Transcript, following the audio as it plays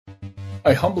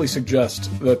I humbly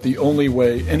suggest that the only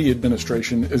way any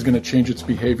administration is going to change its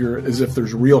behavior is if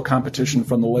there's real competition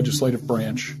from the legislative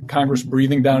branch, Congress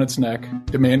breathing down its neck,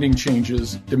 demanding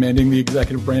changes, demanding the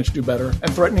executive branch do better,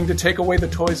 and threatening to take away the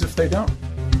toys if they don't.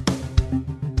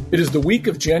 It is the week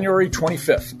of January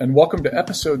 25th, and welcome to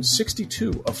episode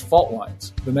 62 of Fault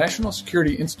Lines, the National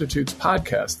Security Institute's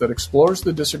podcast that explores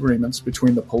the disagreements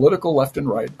between the political left and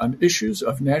right on issues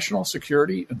of national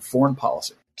security and foreign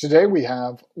policy. Today we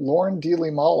have Lauren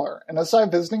Dealey-Mahler, an SI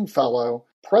Visiting Fellow,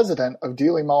 President of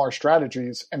Dealey-Mahler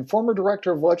Strategies, and former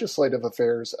Director of Legislative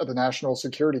Affairs at the National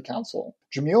Security Council.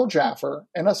 Jamil Jaffer,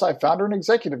 NSI Founder and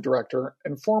Executive Director,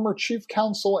 and former Chief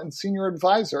Counsel and Senior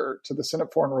Advisor to the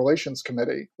Senate Foreign Relations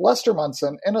Committee. Lester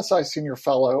Munson, NSI Senior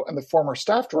Fellow and the former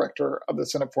Staff Director of the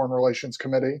Senate Foreign Relations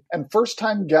Committee. And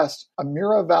first-time guest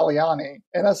Amira Valiani,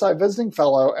 NSI Visiting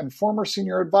Fellow and former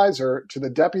Senior Advisor to the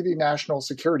Deputy National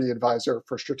Security Advisor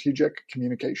for Strategic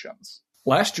Communications.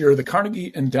 Last year, the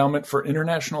Carnegie Endowment for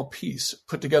International Peace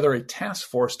put together a task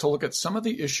force to look at some of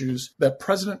the issues that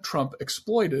President Trump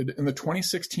exploited in the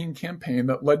 2016 campaign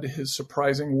that led to his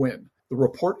surprising win. The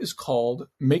report is called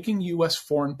Making U.S.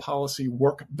 Foreign Policy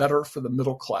Work Better for the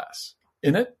Middle Class.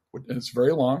 In it, and it's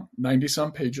very long,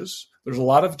 90-some pages, there's a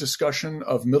lot of discussion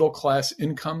of middle-class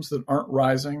incomes that aren't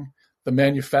rising, the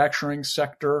manufacturing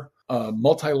sector,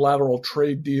 multilateral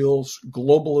trade deals,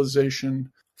 globalization,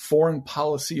 foreign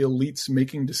policy elites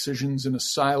making decisions in a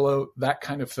silo, that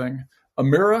kind of thing.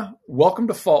 Amira, welcome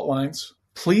to Fault Lines.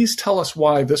 Please tell us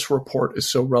why this report is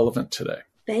so relevant today.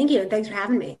 Thank you, and thanks for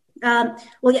having me.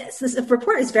 Yes, this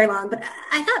report is very long, but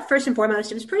I thought first and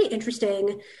foremost it was pretty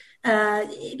interesting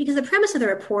because the premise of the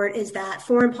report is that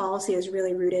foreign policy is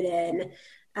really rooted in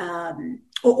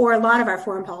or a lot of our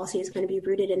foreign policy is going to be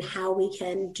rooted in how we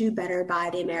can do better by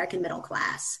the American middle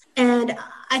class. And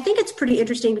I think it's pretty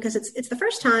interesting because it's the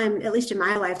first time, at least in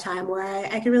my lifetime, where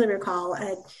I can really recall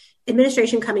an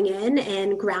administration coming in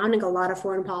and grounding a lot of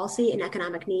foreign policy in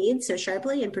economic needs so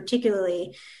sharply, and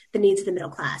particularly the needs of the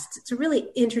middle class. It's a really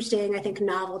interesting, I think,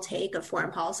 novel take of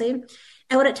foreign policy.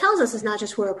 And what it tells us is not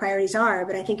just where our priorities are,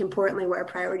 but I think importantly where our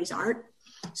priorities aren't.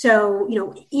 So,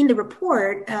 in the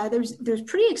report, there's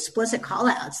pretty explicit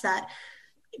call-outs that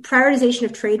prioritization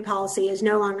of trade policy is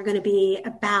no longer going to be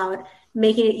about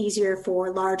making it easier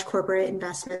for large corporate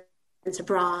investments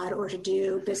abroad or to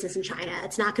do business in China.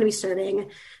 It's not going to be serving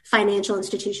financial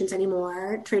institutions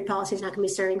anymore. Trade policy is not going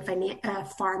to be serving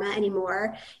pharma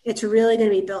anymore. It's really going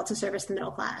to be built to service the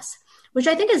middle class, which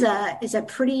I think is a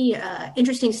pretty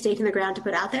interesting stake in the ground to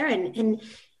put out there. And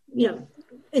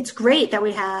it's great that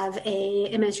we have a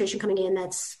administration coming in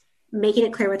that's making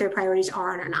it clear what their priorities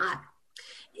are and are not.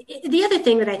 The other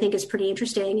thing that I think is pretty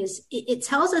interesting is it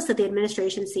tells us that the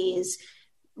administration sees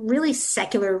really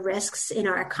secular risks in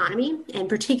our economy and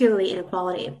particularly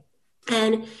inequality.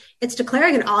 And it's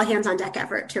declaring an all hands on deck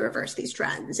effort to reverse these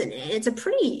trends. And it's a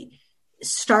pretty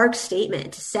stark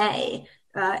statement to say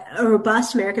a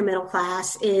robust American middle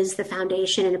class is the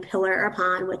foundation and a pillar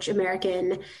upon which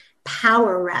American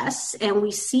power rests, and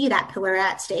we see that pillar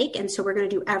at stake. And so we're going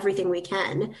to do everything we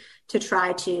can to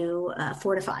try to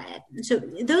fortify it. So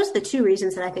those are the two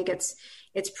reasons that I think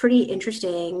it's pretty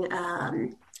interesting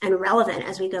and relevant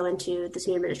as we go into this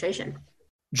new administration.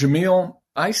 Jamil,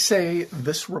 I say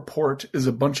this report is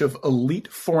a bunch of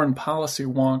elite foreign policy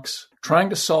wonks trying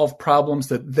to solve problems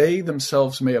that they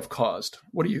themselves may have caused.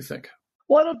 What do you think?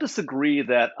 Well, I don't disagree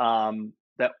that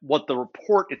what the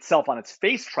report itself on its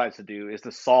face tries to do is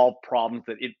to solve problems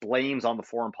that it blames on the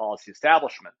foreign policy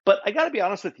establishment. But I got to be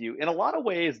honest with you, in a lot of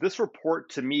ways, this report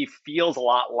to me feels a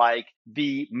lot like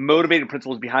the motivating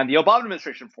principles behind the Obama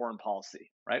administration foreign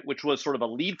policy, right? Which was sort of a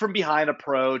lead from behind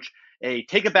approach, a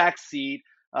take a back seat,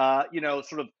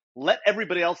 sort of let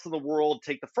everybody else in the world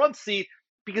take the front seat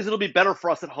because it'll be better for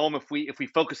us at home if we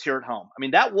focus here at home. I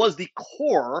mean, that was the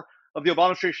core of the Obama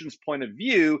administration's point of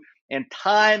view. And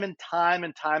time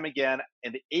again,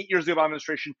 in the 8 years of the Obama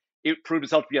administration, it proved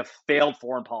itself to be a failed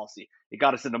foreign policy. It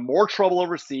got us into more trouble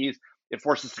overseas. It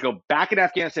forced us to go back in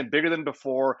Afghanistan bigger than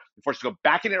before. It forced us to go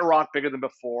back in Iraq bigger than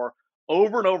before.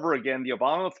 Over and over again, the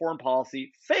Obama foreign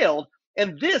policy failed.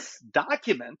 And this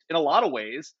document, in a lot of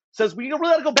ways, says we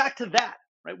really ought to go back to that,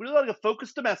 right? We really ought to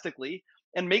focus domestically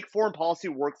and make foreign policy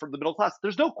work for the middle class.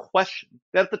 There's no question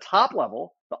that at the top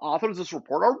level, the authors of this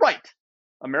report are right.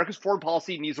 America's foreign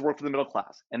policy needs to work for the middle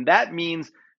class. And that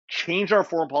means change our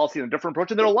foreign policy in a different approach.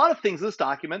 And there are a lot of things in this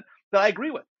document that I agree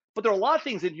with. But there are a lot of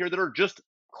things in here that are just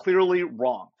clearly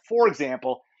wrong. For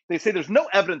example, they say there's no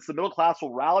evidence the middle class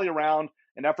will rally around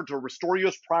an effort to restore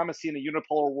U.S. primacy in a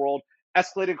unipolar world,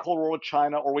 escalating Cold War with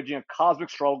China, or waging a cosmic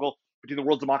struggle between the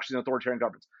world's democracies and authoritarian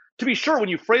governments. To be sure, when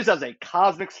you phrase it as a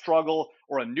cosmic struggle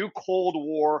or a new Cold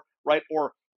War, right,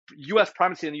 or U.S.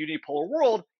 primacy in the unipolar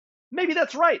world, maybe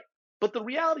that's right. But the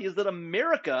reality is that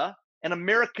America and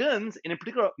Americans, and in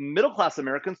particular middle-class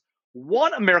Americans,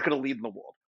 want America to lead in the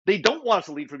world. They don't want us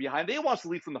to lead from behind. They want us to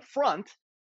lead from the front.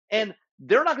 And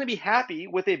they're not going to be happy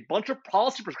with a bunch of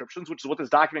policy prescriptions, which is what this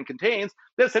document contains,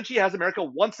 that essentially has America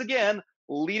once again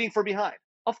leading from behind.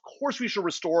 Of course, we should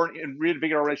restore and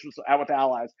reinvigorate our relations with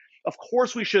allies. Of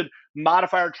course, we should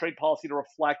modify our trade policy to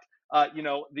reflect,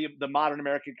 the modern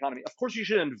American economy. Of course, you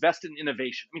should invest in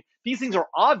innovation. I mean, these things are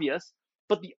obvious,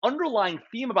 but the underlying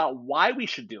theme about why we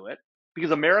should do it,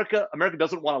 because America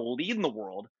doesn't want to lead in the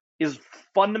world, is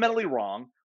fundamentally wrong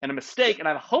and a mistake. And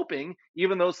I'm hoping,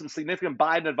 even though some significant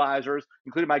Biden advisors,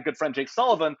 including my good friend Jake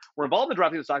Sullivan, were involved in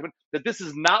drafting this document, that this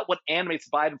is not what animates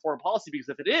Biden foreign policy, because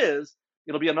if it is,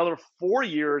 it'll be another 4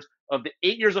 years of the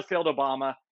 8 years of failed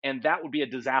Obama, and that would be a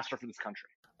disaster for this country.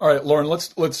 All right, Lauren,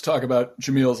 let's talk about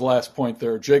Jamil's last point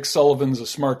there. Jake Sullivan's a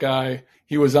smart guy.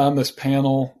 He was on this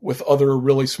panel with other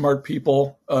really smart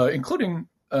people, including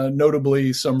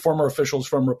notably some former officials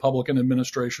from Republican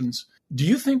administrations. Do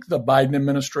you think the Biden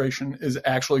administration is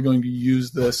actually going to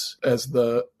use this as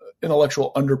the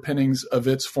intellectual underpinnings of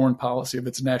its foreign policy, of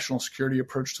its national security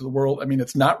approach to the world? I mean,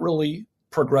 it's not really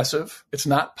progressive. It's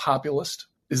not populist.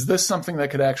 Is this something that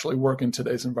could actually work in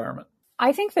today's environment?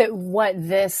 I think that what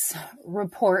this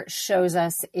report shows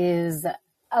us is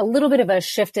a little bit of a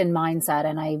shift in mindset.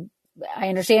 And I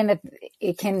understand that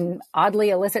it can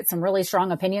oddly elicit some really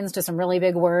strong opinions to some really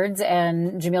big words.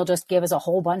 And Jamil just gave us a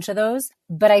whole bunch of those.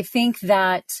 But I think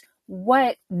that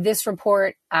what this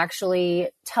report actually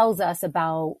tells us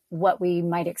about what we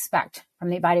might expect from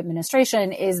the Biden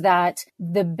administration is that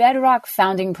the bedrock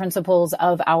founding principles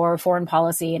of our foreign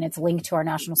policy and its link to our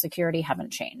national security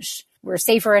haven't changed. We're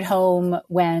safer at home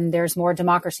when there's more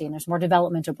democracy and there's more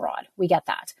development abroad. We get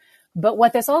that. But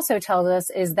what this also tells us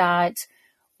is that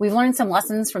we've learned some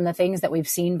lessons from the things that we've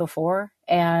seen before.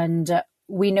 And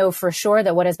we know for sure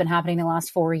that what has been happening in the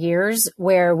last 4 years,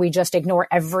 where we just ignore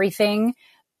everything,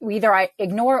 we either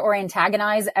ignore or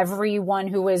antagonize everyone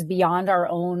who is beyond our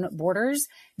own borders,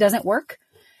 doesn't work.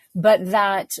 But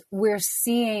that we're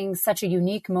seeing such a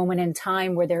unique moment in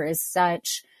time where there is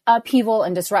such upheaval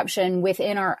and disruption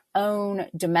within our own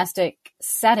domestic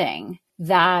setting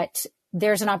that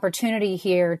there's an opportunity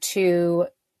here to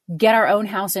get our own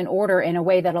house in order in a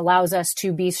way that allows us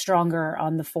to be stronger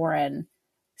on the foreign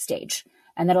stage,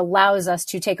 and that allows us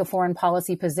to take a foreign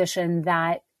policy position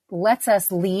that lets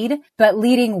us lead, but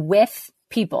leading with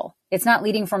people. It's not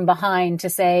leading from behind to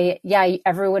say, yeah,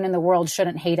 everyone in the world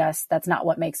shouldn't hate us. That's not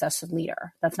what makes us a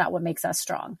leader. That's not what makes us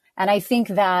strong. And I think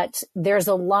that there's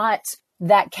a lot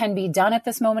that can be done at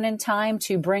this moment in time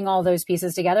to bring all those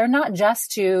pieces together, not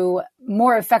just to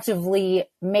more effectively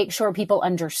make sure people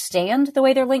understand the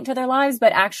way they're linked to their lives,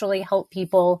 but actually help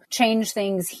people change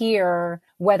things here,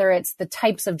 whether it's the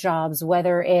types of jobs,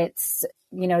 whether it's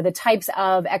the types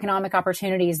of economic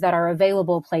opportunities that are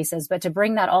available places, but to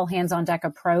bring that all hands on deck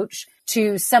approach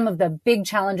to some of the big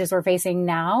challenges we're facing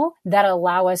now that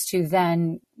allow us to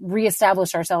then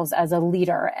reestablish ourselves as a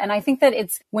leader. And I think that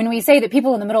it's when we say that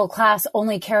people in the middle class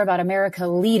only care about America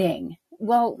leading,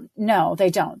 well, no,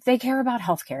 they don't. They care about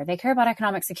healthcare. They care about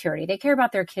economic security. They care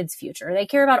about their kids' future. They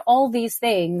care about all these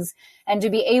things. And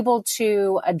to be able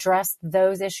to address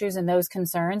those issues and those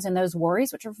concerns and those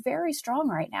worries, which are very strong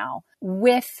right now,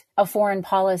 with a foreign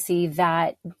policy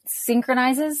that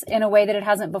synchronizes in a way that it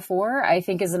hasn't before, I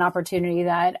think is an opportunity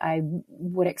that I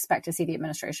would expect to see the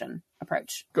administration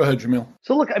approach. Go ahead, Jamil.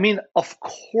 So look, I mean, of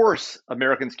course,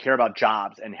 Americans care about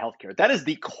jobs and healthcare. That is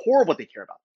the core of what they care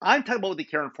about. I'm talking about what they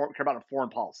care about in foreign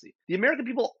policy. The American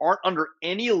people aren't under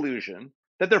any illusion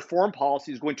that their foreign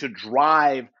policy is going to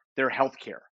drive their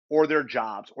healthcare or their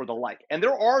jobs or the like. And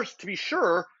there are, to be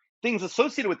sure, things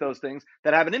associated with those things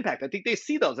that have an impact. I think they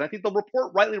see those, and I think the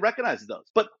report rightly recognizes those.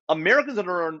 But Americans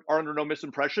are under no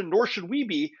misimpression, nor should we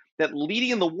be, that leading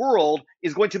in the world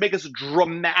is going to make us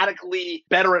dramatically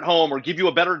better at home or give you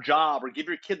a better job or give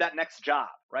your kid that next job,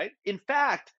 right? In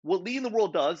fact, what leading the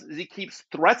world does is it keeps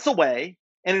threats away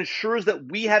and ensures that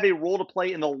we have a role to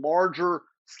play in the larger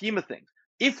scheme of things.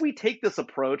 If we take this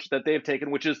approach that they've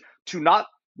taken, which is to not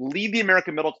lead the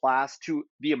American middle class to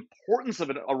the importance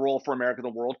of a role for America in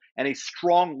the world and a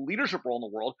strong leadership role in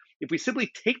the world, if we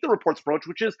simply take the report's approach,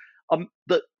 which is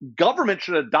the government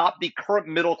should adopt the current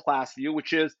middle class view,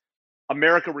 which is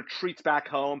America retreats back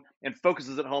home and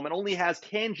focuses at home and only has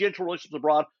tangential relationships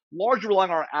abroad, largely relying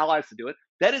on our allies to do it.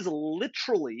 That is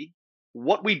literally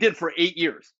what we did for 8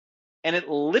 years. And it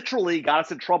literally got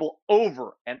us in trouble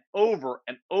over and over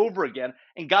and over again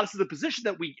and got us to the position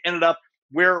that we ended up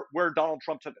where Donald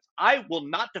Trump took us. I will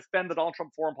not defend the Donald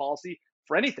Trump foreign policy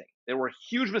for anything. There were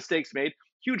huge mistakes made,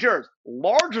 huge errors,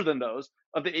 larger than those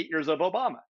of the 8 years of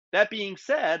Obama. That being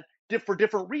said, for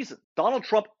different reasons. Donald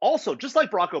Trump also, just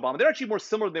like Barack Obama, they're actually more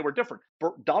similar than they were different.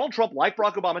 Donald Trump, like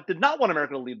Barack Obama, did not want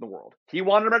America to lead the world. He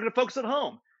wanted America to focus at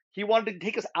home. He wanted to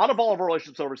take us out of all of our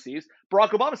relationships overseas.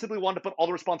 Barack Obama simply wanted to put all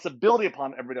the responsibility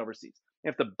upon everybody overseas.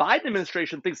 And if the Biden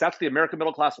administration thinks that's what the American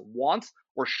middle class wants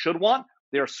or should want,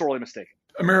 they are sorely mistaken.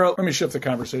 Amira, let me shift the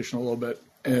conversation a little bit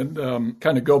and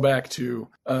kind of go back to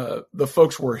the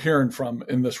folks we're hearing from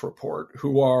in this report,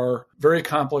 who are very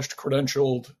accomplished,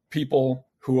 credentialed people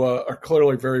who are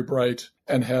clearly very bright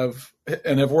and have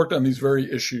worked on these very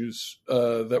issues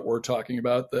that we're talking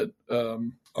about that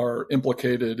are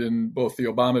implicated in both the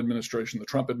Obama administration, the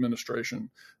Trump administration,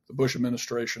 the Bush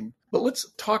administration. But let's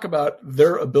talk about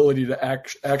their ability to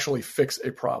actually fix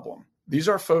a problem. These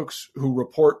are folks who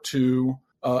report to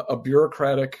a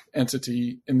bureaucratic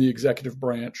entity in the executive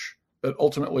branch that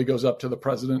ultimately goes up to the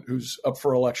president, who's up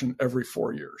for election every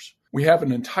 4 years. We have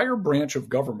an entire branch of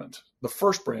government, the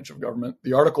first branch of government,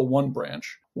 the Article 1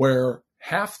 branch, where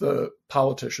half the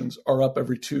politicians are up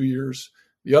every 2 years.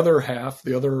 The other half,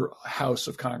 the other house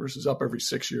of Congress, is up every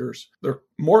 6 years. They're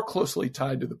more closely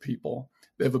tied to the people.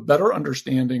 They have a better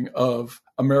understanding of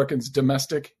Americans'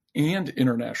 domestic and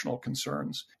international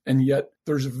concerns. And yet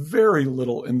there's very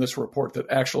little in this report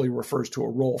that actually refers to a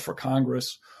role for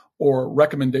Congress or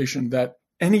recommendation that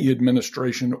any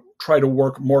administration try to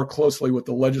work more closely with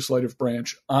the legislative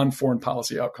branch on foreign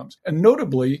policy outcomes. And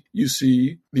notably, you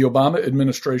see the Obama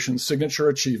administration's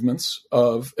admitted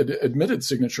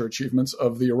signature achievements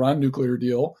of the Iran nuclear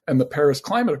deal and the Paris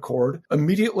Climate Accord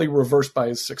immediately reversed by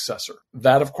his successor.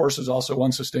 That, of course, is also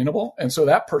unsustainable. And so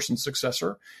that person's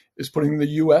successor is putting the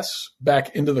U.S.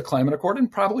 back into the Climate Accord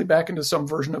and probably back into some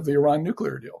version of the Iran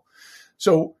nuclear deal.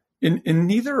 So in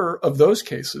neither of those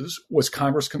cases was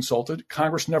Congress consulted.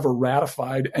 Congress never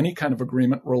ratified any kind of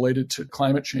agreement related to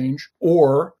climate change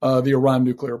or the Iran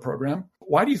nuclear program.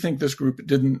 Why do you think this group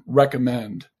didn't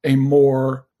recommend a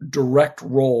more direct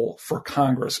role for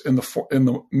Congress in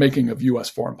the making of U.S.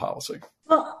 foreign policy?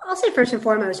 Well, I'll say first and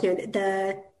foremost,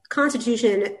 the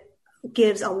Constitution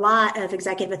gives a lot of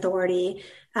executive authority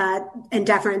and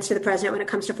deference to the president when it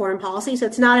comes to foreign policy. So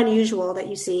it's not unusual that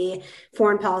you see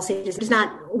foreign policy does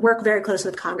not work very closely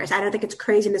with Congress. I don't think it's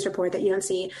crazy in this report that you don't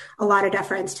see a lot of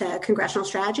deference to congressional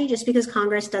strategy, just because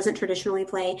Congress doesn't traditionally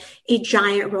play a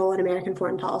giant role in American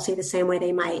foreign policy the same way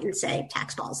they might in, say,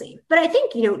 tax policy. But I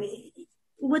think,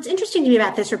 what's interesting to me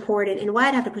about this report and why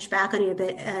I'd have to push back on you a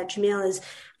bit, Jamil, is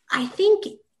I think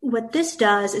what this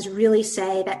does is really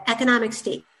say that economic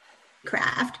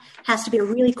statecraft has to be a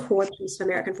really core piece of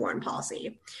American foreign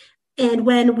policy. And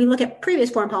when we look at previous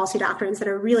foreign policy doctrines that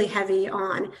are really heavy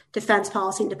on defense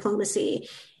policy and diplomacy,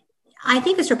 I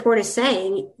think this report is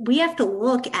saying we have to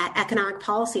look at economic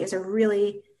policy as a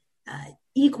really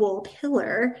equal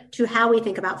pillar to how we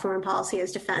think about foreign policy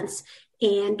as defense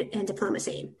and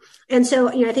diplomacy. And so,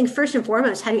 I think first and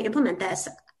foremost, how do you implement this?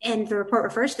 And the report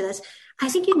refers to this. I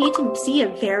think you need to see a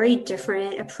very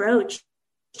different approach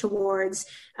towards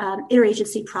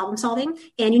interagency problem solving.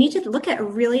 And you need to look at a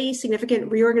really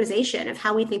significant reorganization of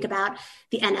how we think about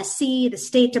the NSC, the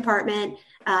State Department,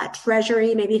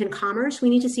 Treasury, maybe even Commerce. We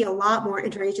need to see a lot more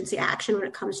interagency action when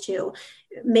it comes to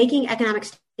making economic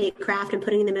statecraft and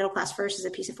putting the middle class first as a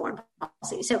piece of foreign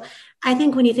policy. So I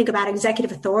think when you think about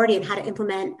executive authority and how to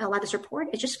implement a lot of this report,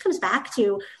 it just comes back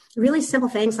to really simple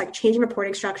things like changing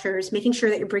reporting structures, making sure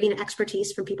that you're bringing in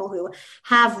expertise from people who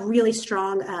have really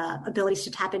strong abilities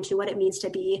to tap into what it means to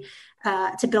be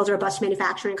to build a robust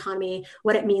manufacturing economy,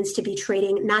 what it means to be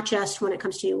trading, not just when it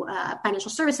comes to financial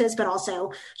services, but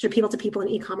also sort of people to people in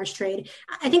e-commerce trade.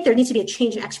 I think there needs to be a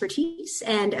change in expertise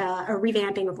and a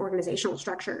revamping of organizational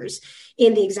structures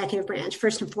in the executive branch,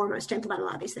 first and foremost, to implement a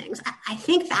lot of these things. I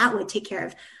think that would take care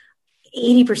of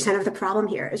 80% of the problem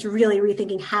here, is really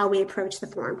rethinking how we approach the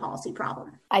foreign policy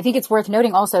problem. I think it's worth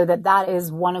noting also that that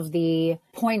is one of the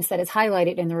points that is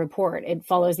highlighted in the report. It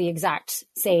follows the exact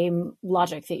same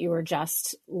logic that you were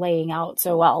just laying out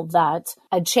so well, that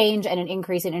a change and an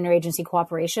increase in interagency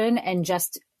cooperation and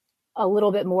just a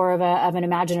little bit more of an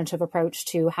imaginative approach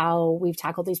to how we've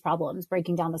tackled these problems,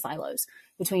 breaking down the silos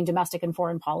between domestic and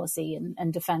foreign policy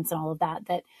and defense and all of that,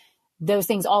 that those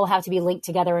things all have to be linked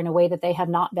together in a way that they have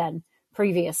not been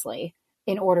previously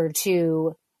in order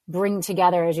to bring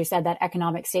together, as you said, that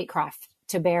economic statecraft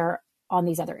to bear on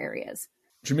these other areas.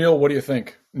 Jamil, what do you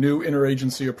think? New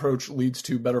interagency approach leads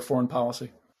to better foreign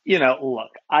policy?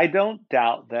 Look, I don't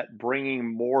doubt that bringing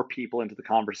more people into the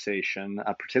conversation,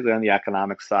 particularly on the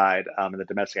economic side and the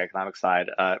domestic economic side,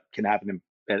 can have an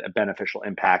a beneficial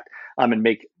impact and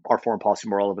make our foreign policy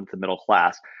more relevant to the middle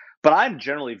class. But I'm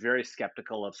generally very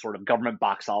skeptical of sort of government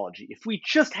boxology. If we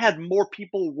just had more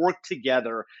people work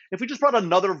together, if we just brought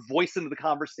another voice into the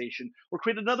conversation or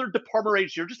created another department or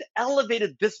agency or just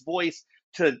elevated this voice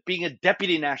to being a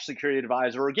deputy national security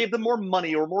advisor or gave them more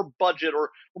money or more budget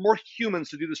or more humans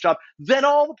to do this job, then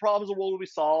all the problems of the world will be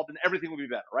solved and everything will be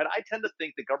better, right? I tend to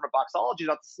think that government boxology is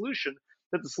not the solution,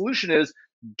 that the solution is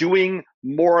doing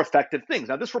more effective things.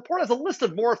 Now, this report has a list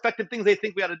of more effective things they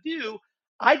think we ought to do.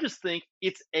 I just think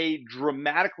it's a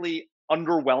dramatically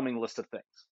underwhelming list of things,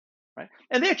 right?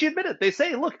 And they actually admit it. They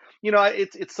say, look,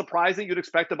 it's surprising you'd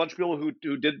expect a bunch of people who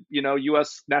did,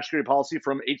 U.S. national security policy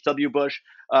from H.W. Bush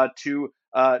to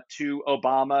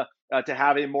Obama to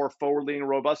have a more forward-leaning,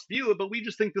 robust view, but we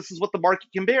just think this is what the market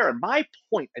can bear. And my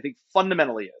point, I think,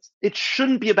 fundamentally is it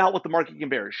shouldn't be about what the market can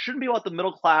bear. It shouldn't be what the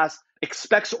middle class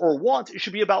expects or wants. It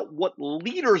should be about what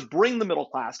leaders bring the middle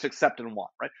class to accept and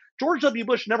want, right? George W.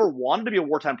 Bush never wanted to be a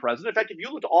wartime president. In fact, if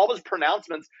you looked at all of his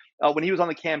pronouncements when he was on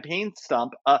the campaign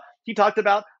stump, he talked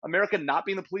about America not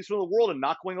being the policeman of the world and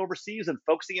not going overseas and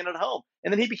focusing in at home.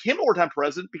 And then he became a wartime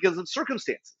president because of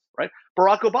circumstances, right?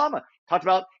 Barack Obama talked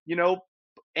about,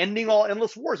 ending all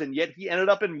endless wars, and yet he ended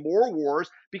up in more wars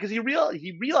because he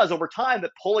realized over time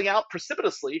that pulling out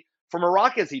precipitously from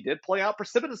Iraq as he did, or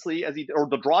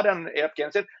the drawdown in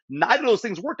Afghanistan, neither of those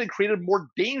things worked and created more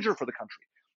danger for the country.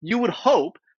 You would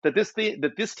hope that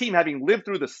this team, having lived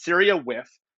through the Syria whiff,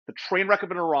 the train wreck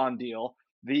of an Iran deal,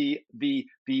 the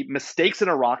mistakes in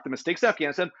Iraq, the mistakes in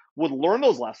Afghanistan, would learn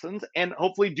those lessons and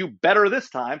hopefully do better this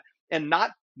time and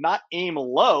not aim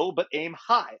low, but aim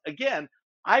high. Again,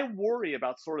 I worry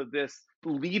about sort of this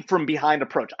lead from behind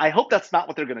approach. I hope that's not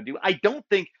what they're going to do. I don't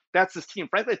think that's this team.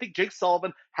 Frankly, I think Jake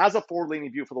Sullivan has a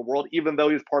forward-leaning view for the world, even though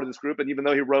he was part of this group and even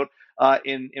though he wrote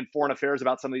in Foreign Affairs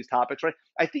about some of these topics, right?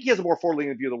 I think he has a more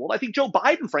forward-leaning view of the world. I think Joe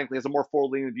Biden, frankly, has a more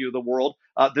forward-leaning view of the world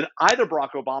than either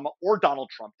Barack Obama or Donald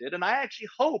Trump did. And I actually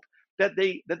hope that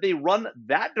they run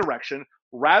that direction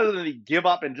rather than they give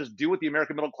up and just do what the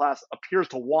American middle class appears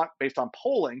to want based on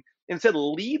polling. Instead,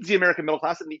 leads the American middle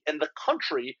class and the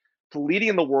country to leading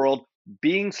in the world,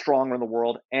 being stronger in the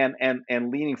world, and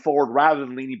leaning forward rather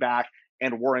than leaning back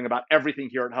and worrying about everything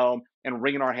here at home and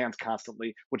wringing our hands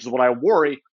constantly, which is what I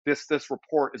worry this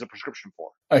report is a prescription for.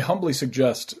 I humbly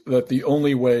suggest that the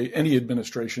only way any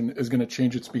administration is going to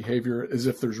change its behavior is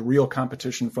if there's real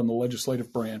competition from the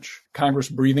legislative branch, Congress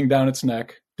breathing down its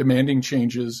neck, demanding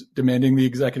changes, demanding the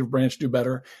executive branch do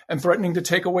better, and threatening to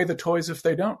take away the toys if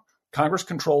they don't. Congress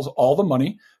controls all the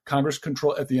money.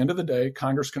 At the end of the day,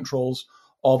 Congress controls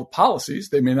all the policies.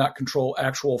 They may not control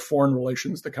actual foreign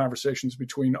relations, the conversations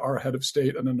between our head of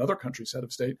state and another country's head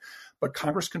of state, but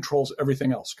Congress controls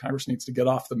everything else. Congress needs to get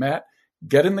off the mat,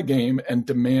 get in the game, and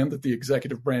demand that the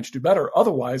executive branch do better.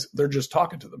 Otherwise, they're just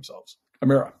talking to themselves.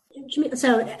 Amira.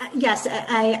 So, yes,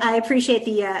 I appreciate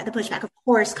the pushback. Of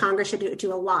course, Congress should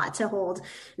do a lot to hold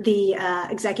the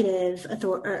executive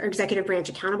branch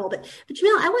accountable. But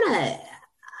Jamil,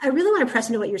 I really want to press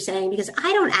into what you're saying, because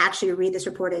I don't actually read this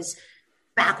report as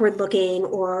backward-looking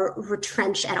or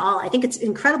retrenched at all. I think it's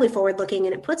incredibly forward-looking,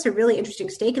 and it puts a really interesting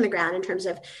stake in the ground in terms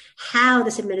of how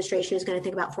this administration is going to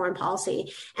think about foreign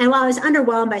policy. And while I was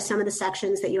underwhelmed by some of the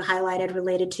sections that you highlighted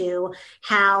related to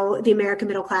how the American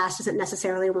middle class doesn't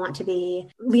necessarily want to be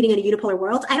leading in a unipolar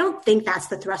world, I don't think that's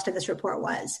the thrust of this report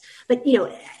was. But,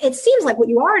 it seems like what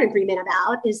you are in agreement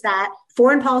about is that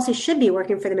foreign policy should be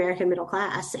working for the American middle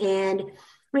class. And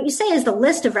what you say is the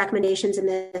list of recommendations in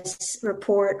this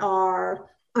report are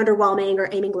underwhelming or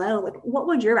aiming low. What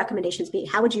would your recommendations be?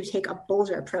 How would you take a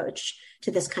bolder approach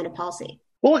to this kind of policy?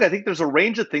 Well, look, I think there's a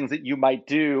range of things that you might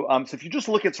do. So if you just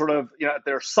look at sort of,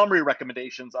 their summary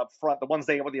recommendations up front, the ones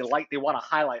they want to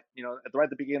highlight, right at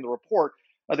the beginning of the report,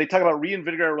 they talk about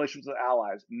reinvigorating relations with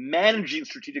allies, managing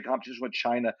strategic competition with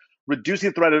China,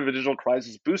 reducing the threat of a digital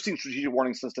crisis, boosting strategic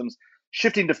warning systems,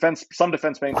 shifting some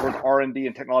defense spending towards R&D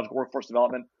and technological workforce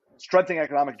development, strengthening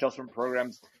economic adjustment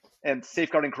programs, and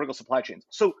safeguarding critical supply chains.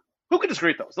 So who could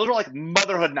disagree with those? Those are like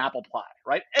motherhood and apple pie,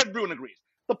 right? Everyone agrees.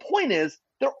 The point is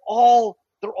they're all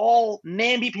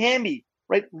namby-pamby,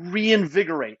 right?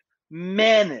 Reinvigorate,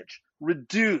 manage,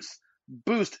 reduce,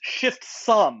 boost, shift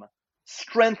some,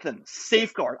 strengthen,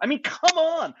 safeguard. I mean, come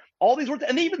on. All these words,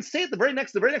 and they even say it, the very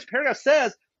next paragraph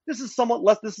says, this is a somewhat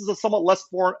less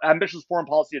ambitious foreign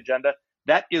policy agenda.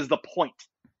 That is the point.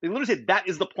 They literally say that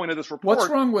is the point of this report.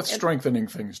 What's wrong with strengthening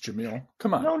things, Jamil?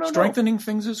 Come on. No. Strengthening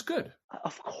things is good.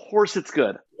 Of course it's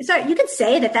good. Sorry, you could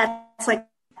say that that's like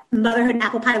motherhood and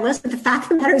apple pie list, but the fact of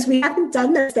the matter is we haven't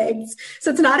done those things.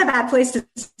 So it's not a bad place to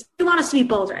 – you want us to be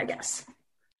bolder, I guess.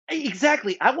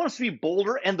 Exactly. I want us to be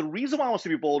bolder. And the reason why I want us to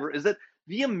be bolder is that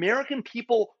the American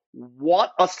people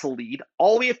want us to lead.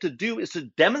 All we have to do is to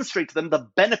demonstrate to them the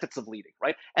benefits of leading,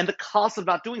 right? And the cost of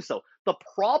not doing so. The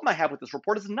problem I have with this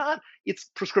report is not its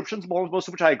prescriptions, most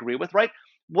of which I agree with, right?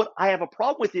 What I have a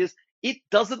problem with is it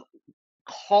doesn't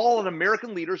call on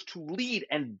American leaders to lead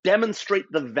and demonstrate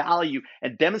the value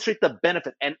and demonstrate the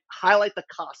benefit and highlight the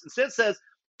cost. Instead, it says,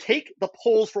 take the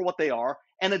polls for what they are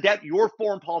and adapt your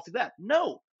foreign policy to that.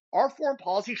 No, our foreign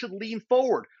policy should lean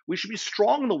forward. We should be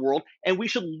strong in the world, and we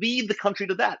should lead the country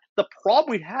to that. The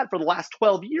problem we've had for the last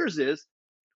 12 years is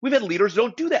we've had leaders who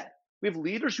don't do that. We have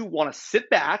leaders who want to sit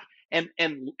back and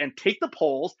take the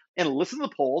polls and listen to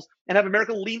the polls and have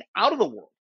America lean out of the world,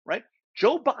 right?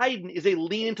 Joe Biden is a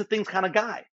lean into things kind of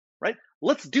guy, right?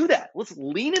 Let's do that. Let's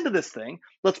lean into this thing.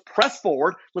 Let's press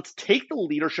forward. Let's take the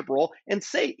leadership role and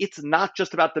say it's not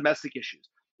just about domestic issues.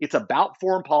 It's about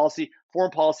foreign policy.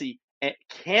 Foreign policy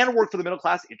can work for the middle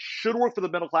class. It should work for the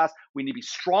middle class. We need to be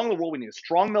strong in the world. We need a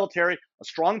strong military, a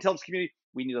strong intelligence community.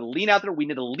 We need to lean out there. We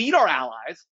need to lead our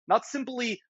allies, not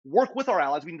simply work with our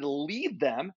allies. We need to lead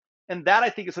them. And that, I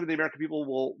think, is something the American people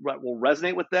will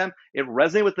resonate with them. It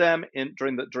resonated with them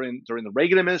during the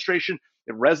Reagan administration.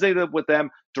 It resonated with them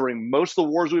during most of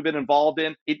the wars we've been involved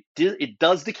in. It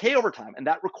does decay over time, and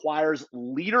that requires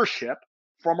leadership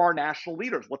from our national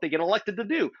leaders, what they get elected to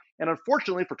do. And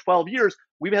unfortunately, for 12 years,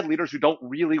 we've had leaders who don't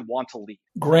really want to lead.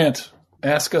 Grant,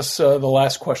 ask us the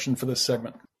last question for this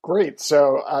segment. Great.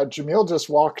 So Jamil just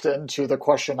walked into the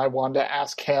question I wanted to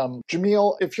ask him.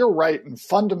 Jamil, if you're right, and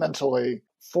fundamentally,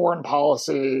 foreign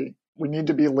policy, we need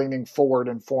to be leaning forward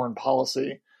in foreign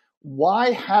policy,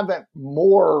 why haven't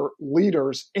more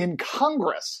leaders in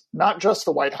Congress, not just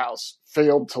the White House,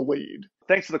 failed to lead?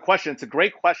 Thanks for the question. It's a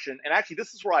great question. And actually,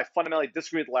 this is where I fundamentally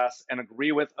disagree with Les and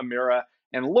agree with Amira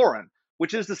and Lauren,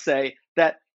 which is to say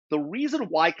that the reason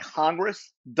why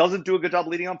Congress doesn't do a good job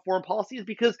leading on foreign policy is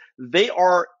because they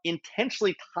are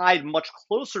intentionally tied much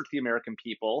closer to the American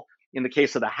people in the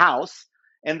case of the House.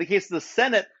 And in the case of the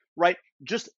Senate, right,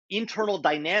 just internal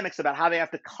dynamics about how they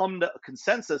have to come to a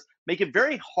consensus make it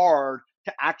very hard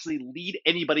to actually lead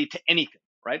anybody to anything,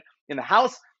 right? In the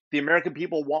House, the American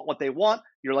people want what they want.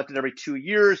 You're elected every 2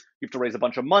 years. You have to raise a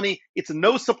bunch of money. It's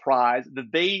no surprise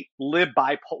that they live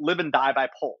and die by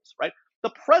polls, right?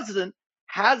 The president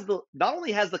not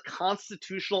only has the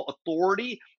constitutional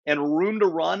authority and room to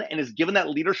run and is given that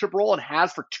leadership role and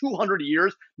has for 200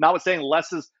 years, notwithstanding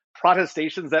Les's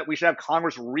protestations that we should have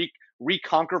Congress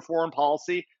reconquer foreign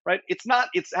policy, right? It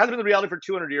hasn't been the reality for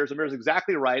 200 years. Amir's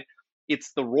exactly right.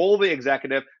 It's the role of the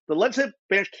executive. The legislative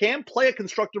branch can play a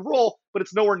constructive role, but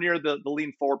it's nowhere near the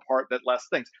lean forward part that Les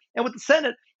thinks. And with the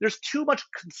Senate, there's too much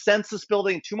consensus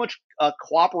building, too much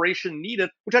cooperation needed,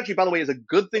 which actually, by the way, is a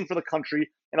good thing for the country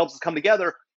and helps us come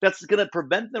together. That's going to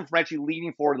prevent them from actually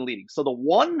leaning forward and leading. So the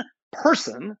one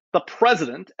person, the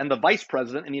president and the vice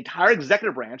president and the entire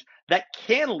executive branch that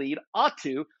can lead ought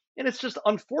to. And it's just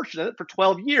unfortunate that for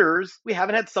 12 years, we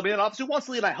haven't had somebody in office who wants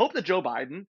to lead. And I hope that Joe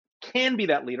Biden can be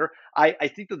that leader. I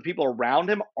think that the people around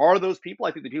him are those people.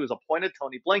 I think that he was appointed,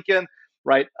 Tony Blinken,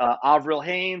 right? Avril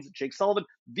Haines, Jake Sullivan.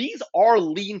 These are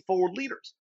lean forward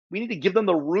leaders. We need to give them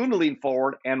the room to lean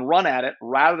forward and run at it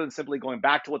rather than simply going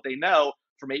back to what they know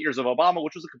from 8 years of Obama,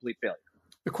 which was a complete failure.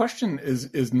 The question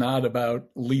is not about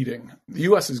leading. The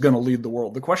U.S. is going to lead the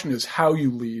world. The question is how you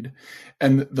lead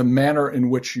and the manner in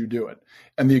which you do it.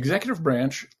 And the executive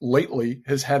branch lately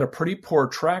has had a pretty poor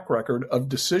track record of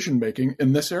decision-making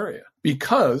in this area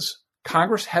because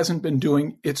Congress hasn't been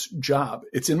doing its job.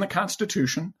 It's in the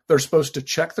Constitution. They're supposed to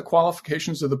check the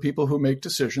qualifications of the people who make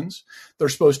decisions. They're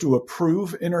supposed to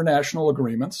approve international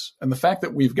agreements. And the fact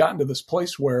that we've gotten to this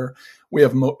place where we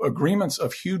have agreements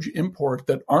of huge import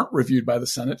that aren't reviewed by the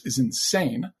Senate is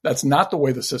insane. That's not the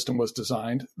way the system was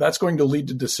designed. That's going to lead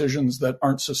to decisions that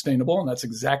aren't sustainable, and that's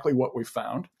exactly what we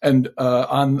found. And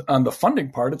on the funding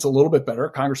part, it's a little bit better.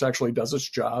 Congress actually does its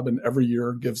job and every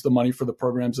year gives the money for the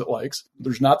programs it likes.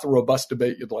 There's not the robust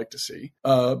debate you'd like to see.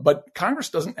 But Congress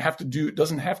doesn't have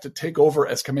to take over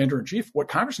as commander-in-chief. What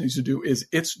Congress needs to do is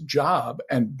its job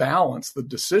and balance the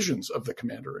decisions of the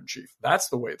commander-in-chief. That's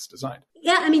the way it's designed.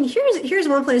 Yeah, I mean, here's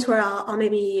one place where I'll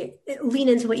maybe lean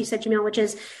into what you said, Jamil, which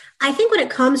is I think when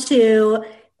it comes to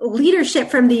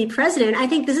leadership from the president, I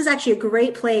think this is actually a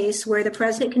great place where the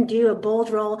president can do a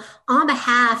bold role on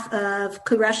behalf of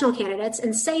congressional candidates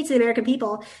and say to the American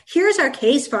people, here's our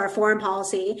case for our foreign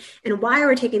policy and why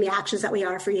we're taking the actions that we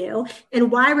are for you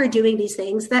and why we're doing these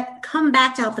things that come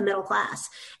back to help the middle class.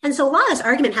 And so a lot of this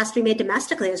argument has to be made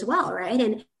domestically as well, right?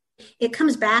 And it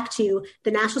comes back to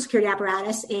the national security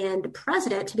apparatus and the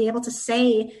president to be able to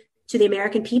say to the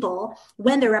American people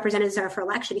when their representatives are for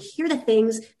election. Here are the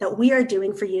things that we are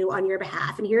doing for you on your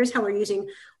behalf. And here's how we're using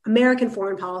American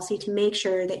foreign policy to make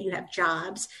sure that you have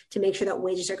jobs, to make sure that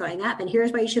wages are going up. And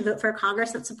here's why you should vote for a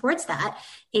Congress that supports that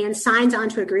and signs on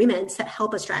to agreements that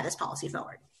help us drive this policy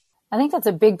forward. I think that's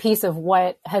a big piece of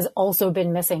what has also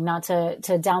been missing, not to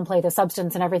downplay the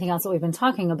substance and everything else that we've been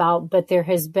talking about, but there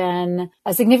has been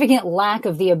a significant lack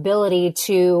of the ability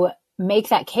to make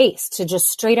that case, to just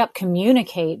straight up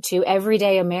communicate to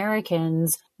everyday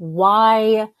Americans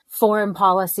why foreign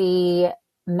policy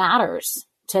matters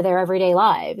to their everyday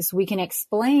lives. We can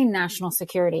explain national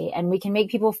security and we can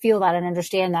make people feel that and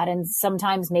understand that. And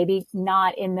sometimes maybe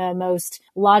not in the most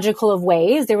logical of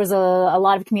ways. There was a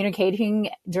lot of communicating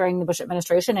during the Bush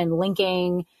administration and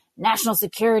linking national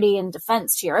security and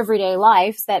defense to your everyday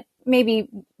lives that maybe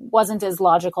wasn't as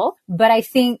logical. But I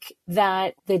think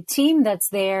that the team that's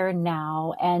there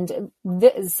now and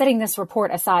setting this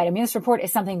report aside, I mean, this report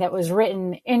is something that was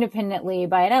written independently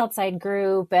by an outside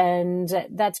group, and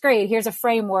that's great. Here's a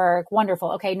framework.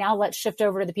 Wonderful. Okay, now let's shift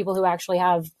over to the people who actually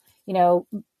have,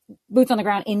 boots on the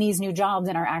ground in these new jobs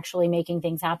and are actually making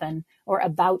things happen or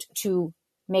about to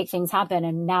make things happen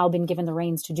and now been given the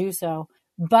reins to do so.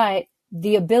 But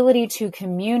the ability to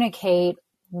communicate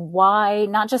why,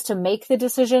 not just to make the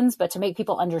decisions, but to make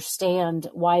people understand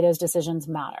why those decisions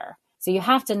matter. So you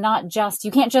have to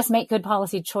you can't just make good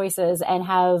policy choices and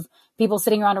have people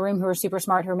sitting around a room who are super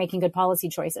smart who are making good policy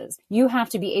choices. You have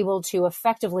to be able to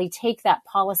effectively take that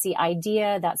policy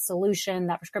idea, that solution,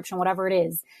 that prescription, whatever it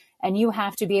is, and you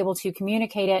have to be able to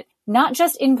communicate it, not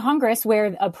just in Congress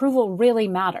where approval really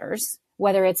matters,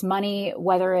 whether it's money,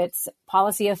 whether it's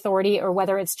policy authority, or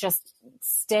whether it's just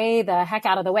stay the heck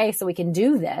out of the way so we can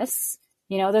do this.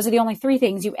 Those are the only three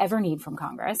things you ever need from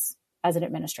Congress as an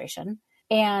administration.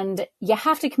 And you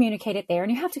have to communicate it there,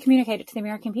 and you have to communicate it to the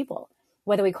American people,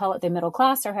 whether we call it the middle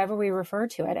class or however we refer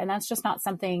to it. And that's just not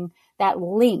something, that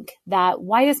link, that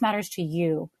why this matters to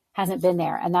you hasn't been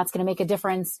there. And that's going to make a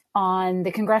difference on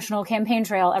the congressional campaign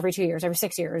trail every 2 years, every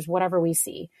 6 years, whatever we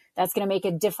see. That's going to make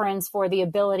a difference for the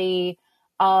ability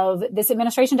of this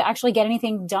administration to actually get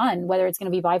anything done, whether it's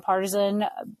going to be bipartisan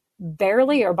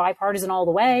barely or bipartisan all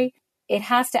the way. It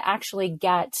has to actually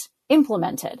get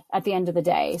implemented at the end of the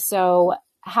day. So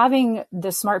having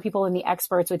the smart people and the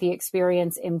experts with the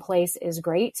experience in place is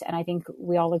great. And I think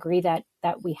we all agree that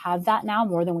we have that now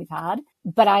more than we've had.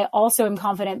 But I also am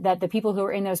confident that the people who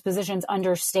are in those positions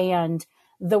understand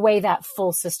the way that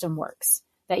full system works,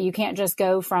 that you can't just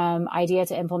go from idea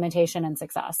to implementation and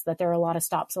success, that there are a lot of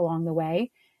stops along the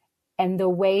way. And the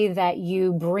way that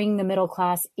you bring the middle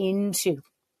class into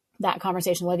that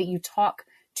conversation, whether you talk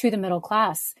to the middle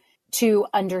class to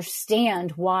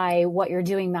understand why what you're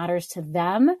doing matters to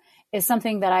them, is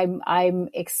something that I'm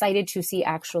excited to see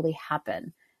actually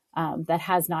happen, that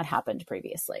has not happened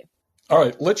previously. All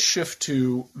right, let's shift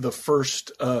to the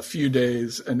first few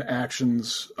days and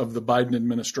actions of the Biden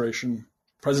administration.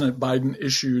 President Biden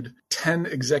issued 10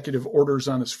 executive orders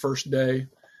on his first day,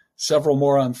 several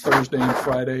more on Thursday and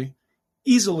Friday,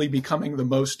 easily becoming the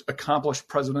most accomplished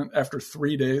president after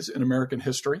 3 days in American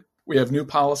history. We have new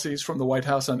policies from the White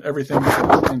House on everything from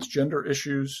transgender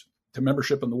issues to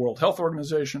membership in the World Health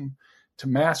Organization to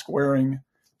mask wearing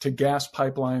to gas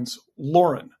pipelines.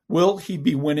 Lauren, will he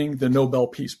be winning the Nobel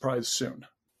Peace Prize soon?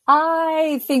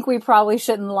 I think we probably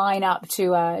shouldn't line up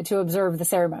to observe the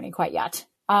ceremony quite yet.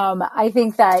 I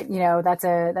think that,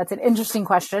 that's an interesting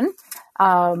question.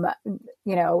 A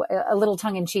little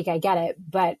tongue in cheek, I get it,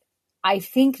 but I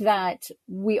think that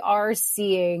we are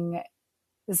seeing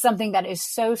something that is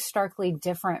so starkly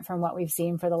different from what we've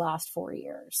seen for the last 4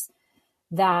 years,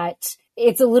 that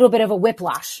it's a little bit of a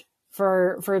whiplash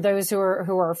for those who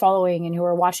are following and who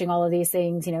are watching all of these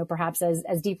things, perhaps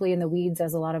as deeply in the weeds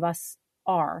as a lot of us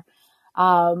are.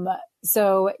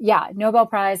 So yeah, Nobel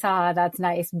Prize, that's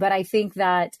nice. But I think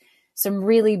that some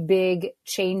really big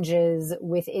changes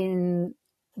within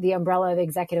the umbrella of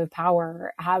executive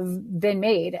power have been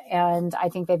made. And I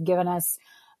think they've given us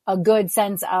a good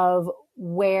sense of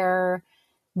where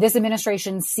this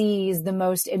administration sees the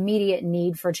most immediate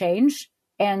need for change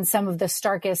and some of the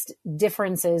starkest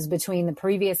differences between the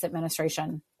previous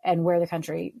administration and where the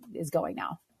country is going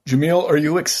now. Jamil, are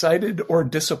you excited or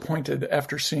disappointed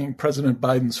after seeing President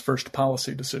Biden's first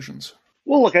policy decisions?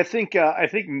 Well, look, I think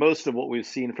most of what we've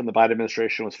seen from the Biden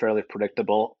administration was fairly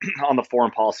predictable. On the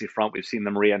foreign policy front, we've seen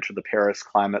them re-enter the Paris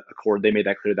Climate Accord. They made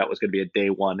that clear that was going to be a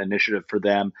day one initiative for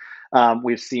them.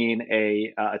 We've seen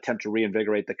a attempt to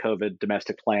reinvigorate the COVID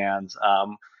domestic plans.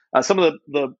 Some of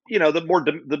the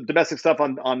domestic stuff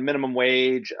on minimum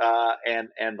wage and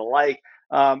the like.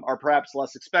 are perhaps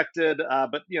less expected,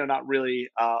 but not really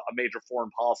a major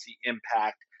foreign policy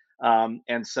impact.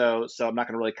 And so I'm not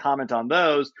going to really comment on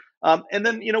those. And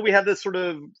then we have this sort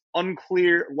of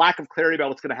unclear lack of clarity about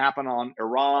what's going to happen on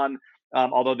Iran.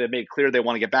 Although they made clear they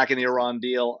want to get back in the Iran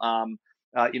deal.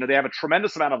 They have a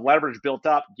tremendous amount of leverage built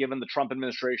up given the Trump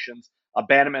administration's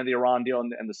abandonment of the Iran deal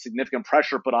and the significant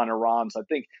pressure put on Iran. So I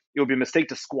think it would be a mistake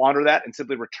to squander that and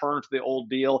simply return to the old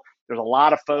deal. There's a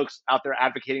lot of folks out there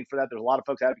advocating for that. There's a lot of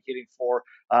folks advocating for,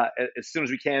 as soon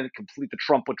as we can, complete the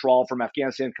Trump withdrawal from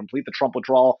Afghanistan, complete the Trump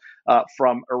withdrawal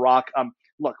from Iraq.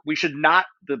 Look, the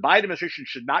Biden administration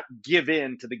should not give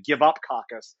in to the give up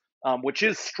caucus, which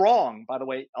is strong, by the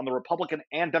way, on the Republican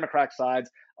and Democratic sides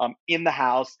in the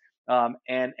House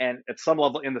and at some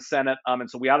level in the Senate. And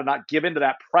so we ought to not give in to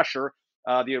that pressure.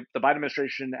 The Biden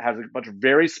administration has a bunch of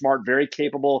very smart, very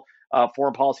capable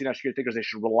foreign policy and national security thinkers. They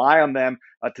should rely on them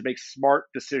to make smart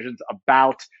decisions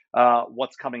about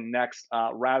what's coming next,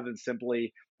 rather than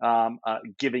simply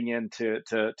giving in to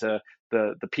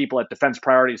the people at Defense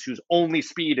Priorities whose only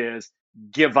speed is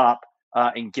give up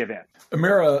and give in.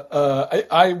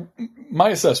 Amira, my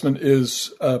assessment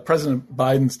is President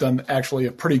Biden's done actually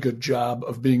a pretty good job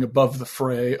of being above the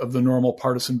fray of the normal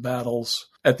partisan battles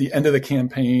at the end of the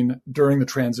campaign, during the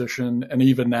transition, and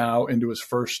even now into his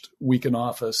first week in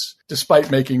office,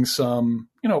 despite making some,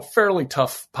 fairly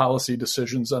tough policy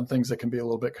decisions on things that can be a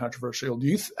little bit controversial.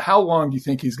 How long do you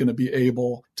think he's going to be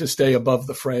able to stay above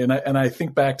the fray? And I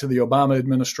think back to the Obama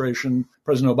administration.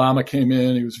 President Obama came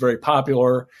in, he was very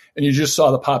popular, and you just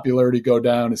saw the popularity go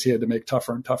down as he had to make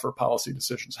tougher and tougher policy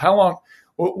decisions.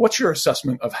 What's your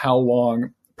assessment of how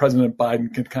long President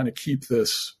Biden can kind of keep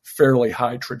this fairly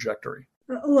high trajectory?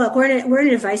 Look, we're in a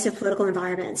divisive political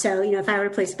environment. So, if I were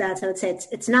to place bets, I would say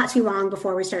it's not too long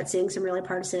before we start seeing some really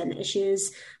partisan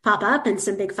issues pop up and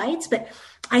some big fights. But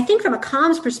I think from a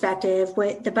comms perspective,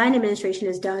 what the Biden administration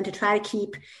has done to try to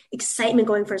keep excitement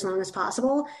going for as long as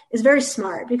possible is very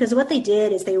smart, because what they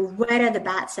did is they right out of the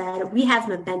bat said, we have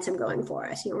momentum going for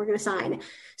us. We're going to sign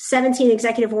 17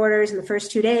 executive orders in the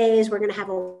first 2 days. We're going to have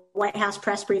a White House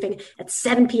press briefing at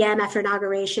 7 p.m. after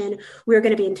inauguration. We're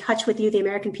going to be in touch with you, the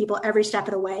American people, every step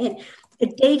of the way. And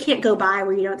a day can't go by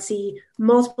where you don't see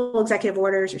multiple executive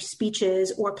orders or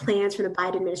speeches or plans from the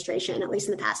Biden administration, at least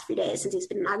in the past few days since he's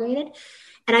been inaugurated.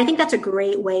 And I think that's a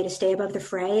great way to stay above the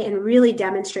fray and really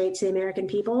demonstrate to the American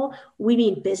people, we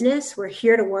mean business, we're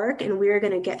here to work, and we're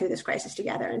going to get through this crisis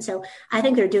together. And so I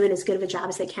think they're doing as good of a job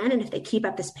as they can. And if they keep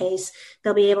up this pace,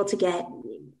 they'll be able to get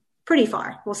pretty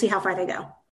far. We'll see how far they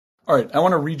go. All right. I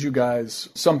want to read you guys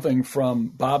something from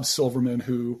Bob Silverman,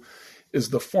 who is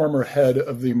the former head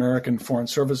of the American Foreign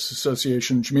Service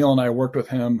Association. Jamil and I worked with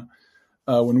him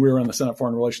when we were on the Senate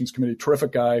Foreign Relations Committee.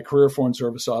 Terrific guy, career Foreign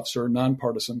Service officer,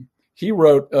 nonpartisan. He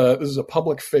wrote, this is a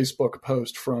public Facebook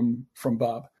post from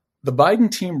Bob. The Biden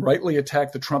team rightly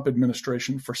attacked the Trump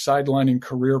administration for sidelining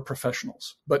career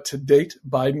professionals. But to date,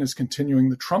 Biden is continuing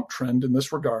the Trump trend in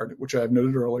this regard, which I have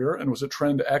noted earlier, and was a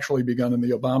trend actually begun in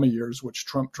the Obama years, which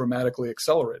Trump dramatically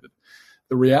accelerated.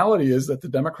 The reality is that the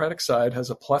Democratic side has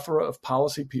a plethora of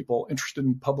policy people interested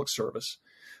in public service,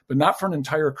 but not for an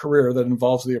entire career that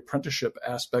involves the apprenticeship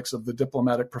aspects of the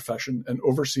diplomatic profession and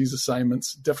overseas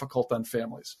assignments difficult on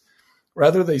families.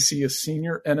 Rather, they see a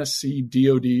senior NSC,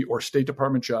 DOD, or State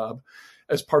Department job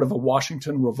as part of a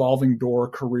Washington revolving door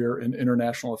career in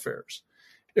international affairs.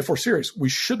 If we're serious, we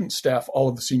shouldn't staff all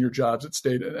of the senior jobs at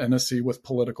State and NSC with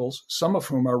politicals, some of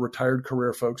whom are retired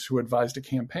career folks who advised a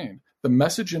campaign. The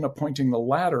message in appointing the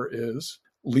latter is,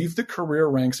 leave the career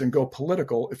ranks and go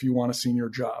political if you want a senior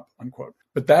job, unquote.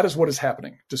 But that is what is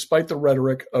happening, despite the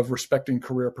rhetoric of respecting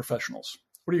career professionals.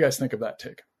 What do you guys think of that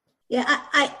take? Yeah,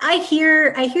 I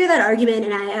hear that argument,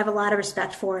 and I have a lot of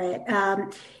respect for it.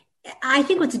 I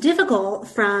think what's difficult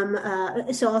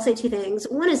so I'll say two things.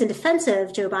 One is in defense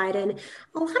of Joe Biden.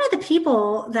 A lot of the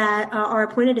people that are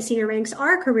appointed to senior ranks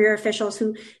are career officials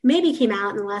who maybe came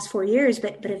out in the last 4 years,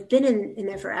 but have been in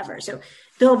there forever. So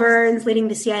Bill Burns leading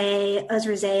the CIA,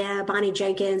 Uzra Zeya, Bonnie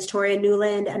Jenkins, Toria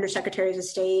Nuland, Undersecretaries of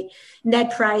State,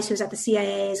 Ned Price, who's at the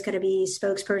CIA, is going to be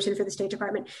spokesperson for the State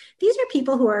Department. These are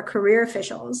people who are career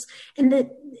officials. And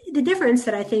the difference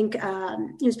that I think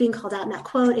is being called out in that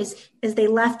quote is they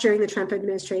left during the Trump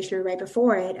administration or right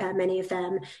before it, many of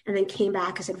them, and then came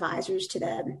back as advisors to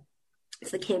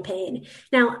the campaign.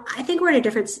 Now, I think we're in a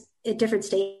different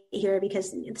state here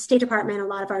because the State Department, a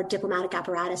lot of our diplomatic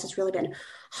apparatus has really been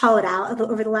hollowed out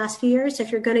over the last few years. So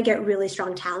if you're going to get really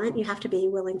strong talent, you have to be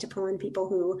willing to pull in people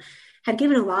who had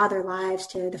given a lot of their lives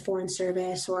to the foreign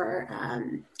service or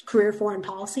career foreign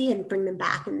policy and bring them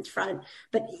back in front.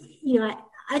 But,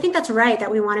 I think that's right,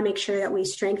 that we want to make sure that we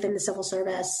strengthen the civil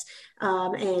service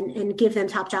and give them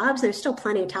top jobs. There's still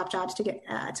plenty of top jobs to get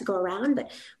to go around, but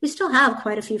we still have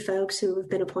quite a few folks who have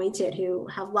been appointed who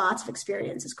have lots of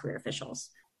experience as career officials.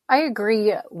 I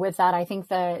agree with that. I think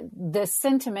the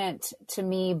sentiment to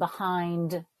me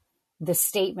behind the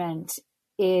statement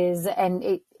is,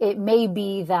 and it may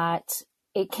be that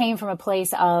it came from a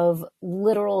place of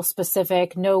literal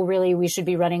specific, no, really, we should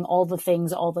be running all the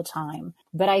things all the time.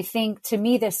 But I think to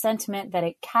me, the sentiment that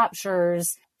it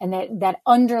captures and that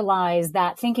underlies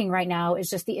that thinking right now is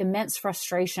just the immense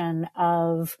frustration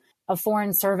of a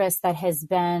foreign service that has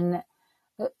been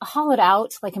hollowed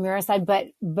out, like Amira said,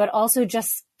 but also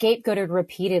just scapegoated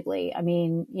repeatedly. I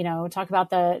mean, talk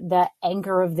about the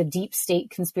anchor of the deep state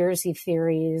conspiracy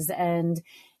theories and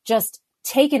just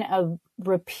taken a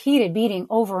repeated beating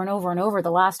over and over and over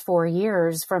the last 4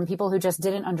 years from people who just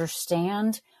didn't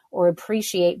understand or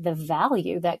appreciate the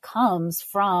value that comes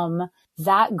from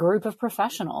that group of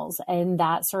professionals and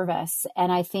that service.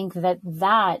 And I think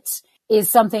that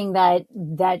is something that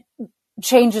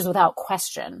changes without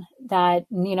question. That,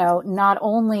 not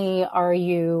only are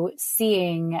you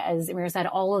seeing, as Amira said,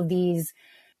 all of these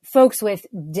folks with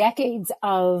decades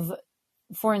of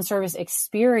foreign service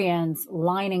experience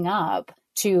lining up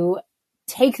to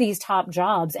take these top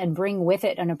jobs and bring with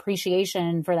it an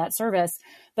appreciation for that service,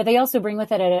 but they also bring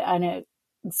with it an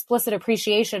explicit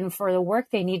appreciation for the work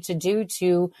they need to do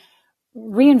to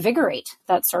reinvigorate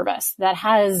that service that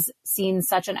has seen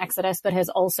such an exodus, but has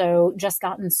also just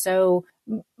gotten so,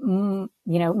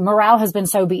 morale has been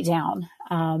so beat down.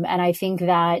 And I think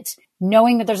that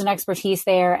knowing that there's an expertise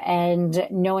there and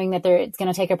knowing that it's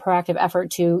going to take a proactive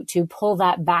effort to pull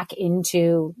that back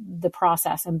into the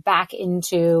process and back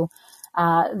into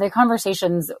the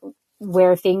conversations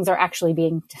where things are actually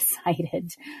being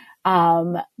decided.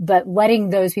 But letting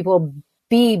those people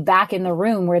be back in the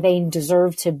room where they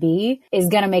deserve to be is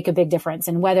going to make a big difference.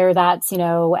 And whether that's,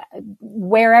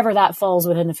 wherever that falls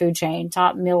within the food chain,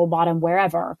 top, middle, bottom,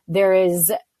 wherever, there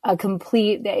is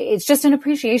it's just an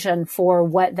appreciation for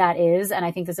what that is. And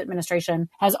I think this administration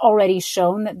has already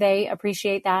shown that they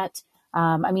appreciate that.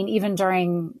 Even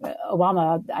during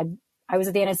Obama, I was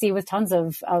at the NSC with tons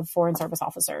of foreign service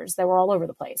officers that were all over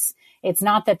the place. It's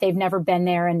not that they've never been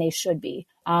there and they should be.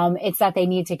 It's that they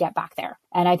need to get back there.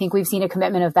 And I think we've seen a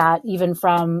commitment of that even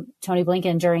from Tony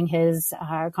Blinken during his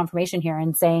confirmation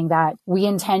hearing, saying that we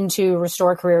intend to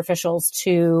restore career officials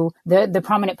to the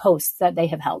prominent posts that they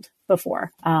have held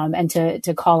before, and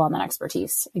to call on that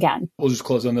expertise again. We'll just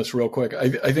close on this real quick.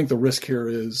 I think the risk here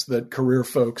is that career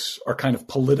folks are kind of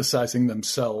politicizing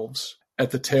themselves at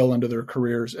the tail end of their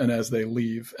careers and as they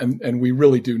leave. And we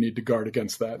really do need to guard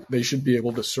against that. They should be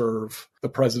able to serve the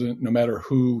president, no matter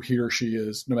who he or she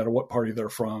is, no matter what party they're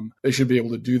from. They should be able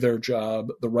to do their job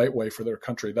the right way for their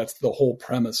country. That's the whole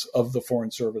premise of the Foreign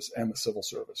Service and the civil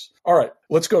service. All right,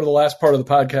 let's go to the last part of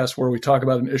the podcast where we talk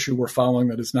about an issue we're following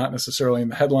that is not necessarily in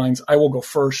the headlines. I will go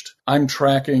first. I'm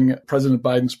tracking President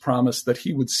Biden's promise that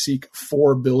he would seek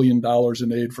 $4 billion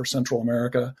in aid for Central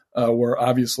America, where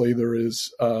obviously there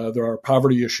are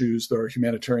poverty issues, there are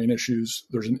humanitarian issues,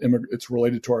 it's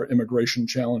related to our immigration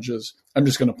challenges. I'm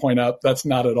just going to point out that's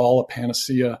not at all a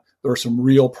panacea. There are some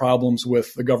real problems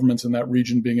with the governments in that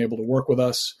region being able to work with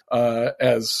us,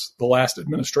 as the last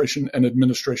administration and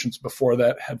administrations before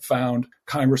that had found.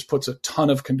 Congress puts a ton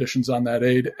of conditions on that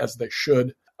aid, as they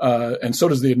should. And so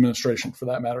does the administration, for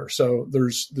that matter. So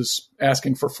there's this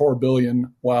asking for $4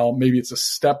 billion, while maybe it's a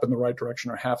step in the right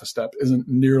direction or half a step, isn't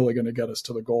nearly going to get us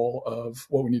to the goal of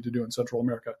what we need to do in Central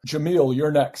America. Jamil,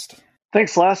 you're next.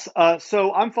 Thanks, Les.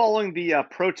 So I'm following the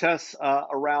protests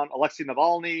around Alexei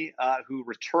Navalny, who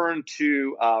returned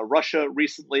to Russia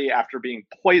recently after being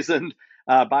poisoned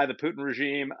by the Putin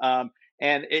regime.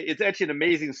 And it's actually an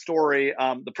amazing story.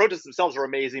 The protests themselves are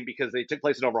amazing because they took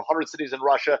place in over 100 cities in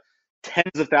Russia.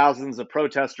 Tens of thousands of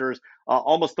protesters,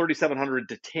 almost 3,700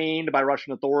 detained by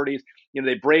Russian authorities.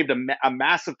 They braved a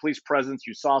massive police presence.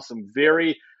 You saw some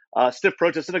very stiff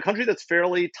protests in a country that's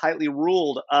fairly tightly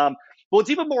ruled. But what's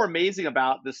even more amazing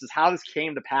about this is how this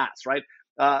came to pass, right?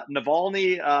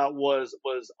 Navalny was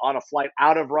on a flight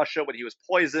out of Russia when he was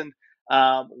poisoned,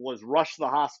 was rushed to the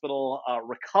hospital,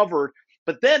 recovered.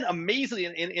 But then amazingly,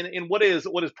 in what is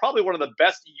probably one of the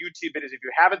best YouTube videos, if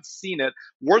you haven't seen it,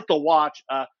 worth the watch,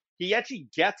 he actually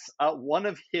gets one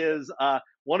of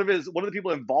the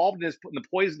people involved in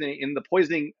the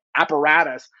poisoning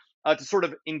apparatus to sort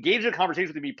of engage in a conversation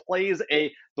with him. He plays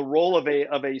the role of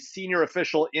a senior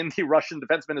official in the Russian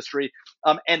Defense Ministry,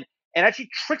 and actually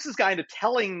tricks this guy into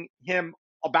telling him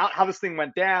about how this thing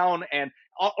went down, and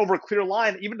over a clear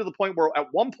line, even to the point where at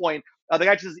one point The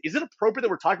guy says, "Is it appropriate that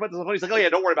we're talking about this on the phone?" He's like, "Oh yeah,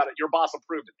 don't worry about it. Your boss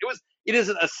approved it." It is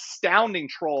an astounding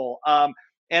troll.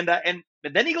 And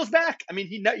then he goes back. I mean,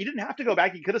 he didn't have to go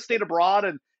back. He could have stayed abroad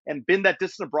and been that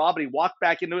distant abroad, but he walked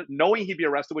back into it knowing he'd be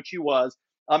arrested, which he was,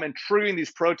 and triggering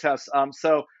these protests.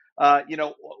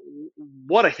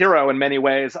 What a hero in many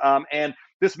ways. And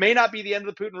this may not be the end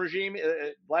of the Putin regime.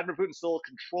 Vladimir Putin still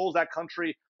controls that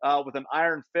country with an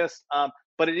iron fist.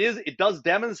 But it does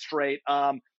demonstrate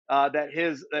that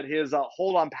his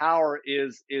hold on power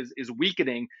is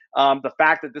weakening. The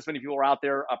fact that this many people are out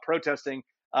there protesting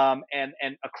and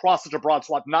across such a broad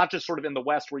swath, not just sort of in the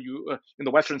West in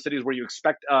the Western cities where you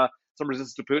expect some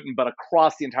resistance to Putin, but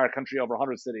across the entire country, over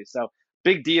 100 cities. So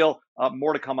big deal.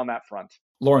 More to come on that front.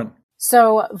 Lauren.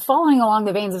 So following along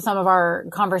the veins of some of our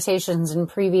conversations in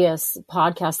previous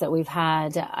podcasts that we've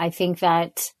had, I think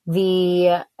that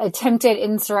the attempted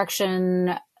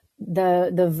insurrection,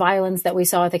 the violence that we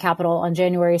saw at the Capitol on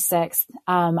January 6th,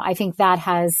 I think that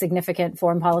has significant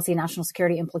foreign policy, national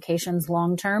security implications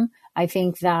long term. I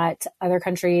think that other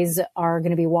countries are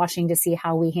going to be watching to see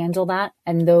how we handle that.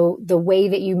 And the way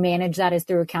that you manage that is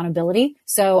through accountability.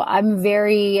 So I'm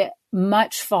very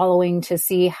much following to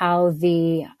see how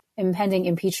the impending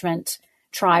impeachment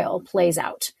trial plays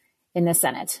out in the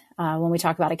Senate when we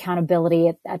talk about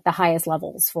accountability at the highest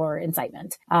levels for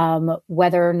incitement,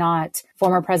 whether or not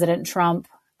former President Trump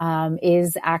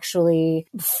is actually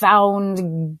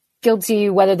found guilty,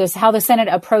 how the Senate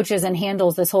approaches and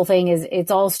handles this whole thing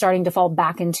it's all starting to fall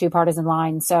back into partisan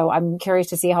lines. So I'm curious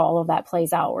to see how all of that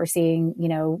plays out. We're seeing,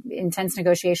 intense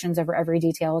negotiations over every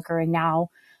detail occurring now.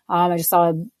 I just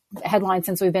saw a headline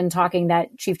since we've been talking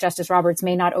that Chief Justice Roberts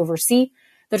may not oversee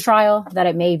the trial, that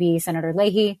it may be Senator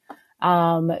Leahy.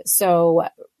 So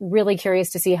really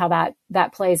curious to see how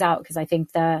that plays out, because I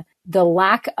think the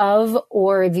lack of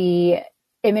or the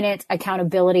imminent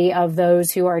accountability of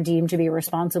those who are deemed to be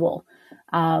responsible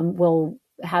will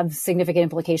have significant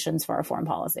implications for our foreign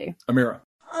policy. Amira.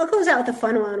 I'll close out with a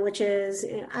fun one, which is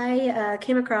I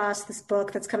came across this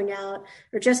book that's coming out,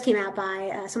 or just came out,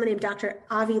 by someone named Dr.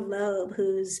 Avi Loeb,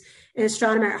 who's an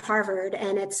astronomer at Harvard,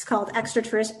 and it's called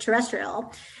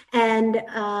Extraterrestrial. And,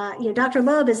 Dr.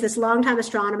 Loeb is this longtime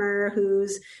astronomer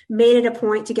who's made it a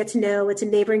point to get to know what's in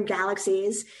neighboring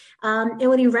galaxies. And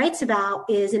what he writes about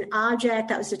is an object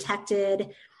that was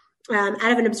detected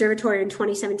out of an observatory in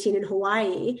 2017 in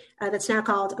Hawaii that's now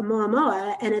called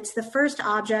Oumuamua. And it's the first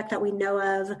object that we know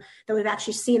of that we've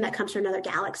actually seen that comes from another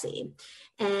galaxy.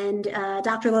 And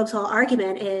Dr. Loeb's whole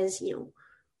argument is,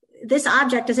 this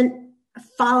object doesn't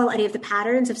follow any of the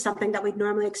patterns of something that we'd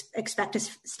normally expect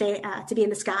to be in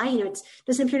the sky. It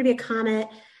doesn't appear to be a comet,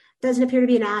 doesn't appear to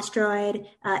be an asteroid.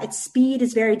 Its speed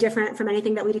is very different from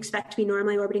anything that we'd expect to be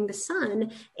normally orbiting the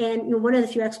sun. And one of the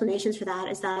few explanations for that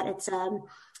is that it's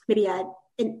maybe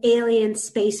an alien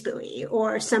space buoy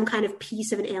or some kind of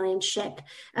piece of an alien ship.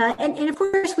 And of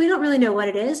course, we don't really know what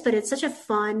it is, but it's such a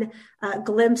fun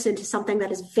glimpse into something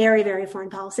that is very, very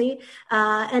foreign policy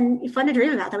and fun to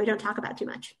dream about that we don't talk about too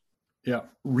much. Yeah,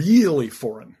 really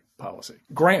foreign policy.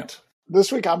 Grant.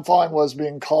 This week I'm following what is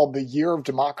being called the Year of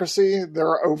Democracy. There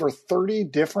are over 30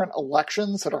 different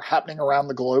elections that are happening around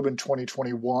the globe in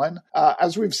 2021.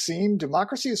 As we've seen,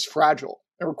 democracy is fragile.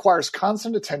 It requires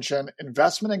constant attention,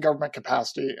 investment in government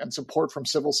capacity, and support from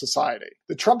civil society.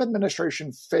 The Trump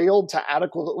administration failed to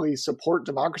adequately support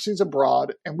democracies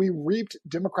abroad, and we reaped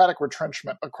democratic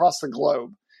retrenchment across the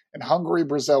globe in Hungary,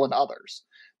 Brazil, and others.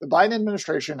 The Biden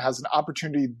administration has an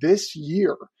opportunity this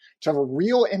year to have a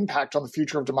real impact on the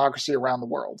future of democracy around the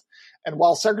world. And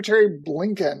while Secretary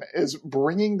Blinken is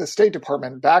bringing the State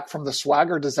Department back from the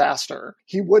swagger disaster,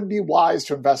 he would be wise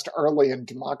to invest early in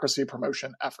democracy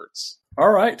promotion efforts. All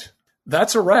right.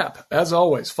 That's a wrap. As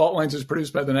always, Fault Lines is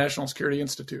produced by the National Security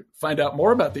Institute. Find out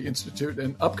more about the Institute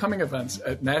and upcoming events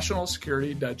at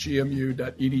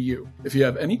nationalsecurity.gmu.edu. If you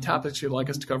have any topics you'd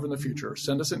like us to cover in the future,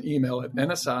 send us an email at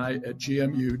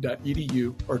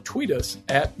nsi@gmu.edu or tweet us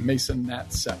at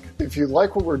MasonNatSec. If you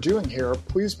like what we're doing here,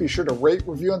 please be sure to rate,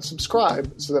 review, and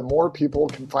subscribe so that more people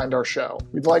can find our show.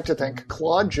 We'd like to thank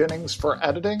Claude Jennings for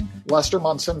editing, Lester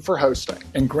Munson for hosting,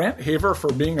 and Grant Haver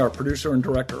for being our producer and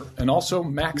director, and also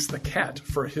Max the Cat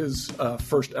for his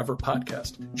first ever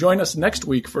podcast. Join us next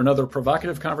week for another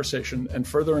provocative conversation and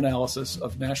further analysis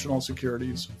of national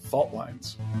security's fault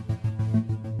lines.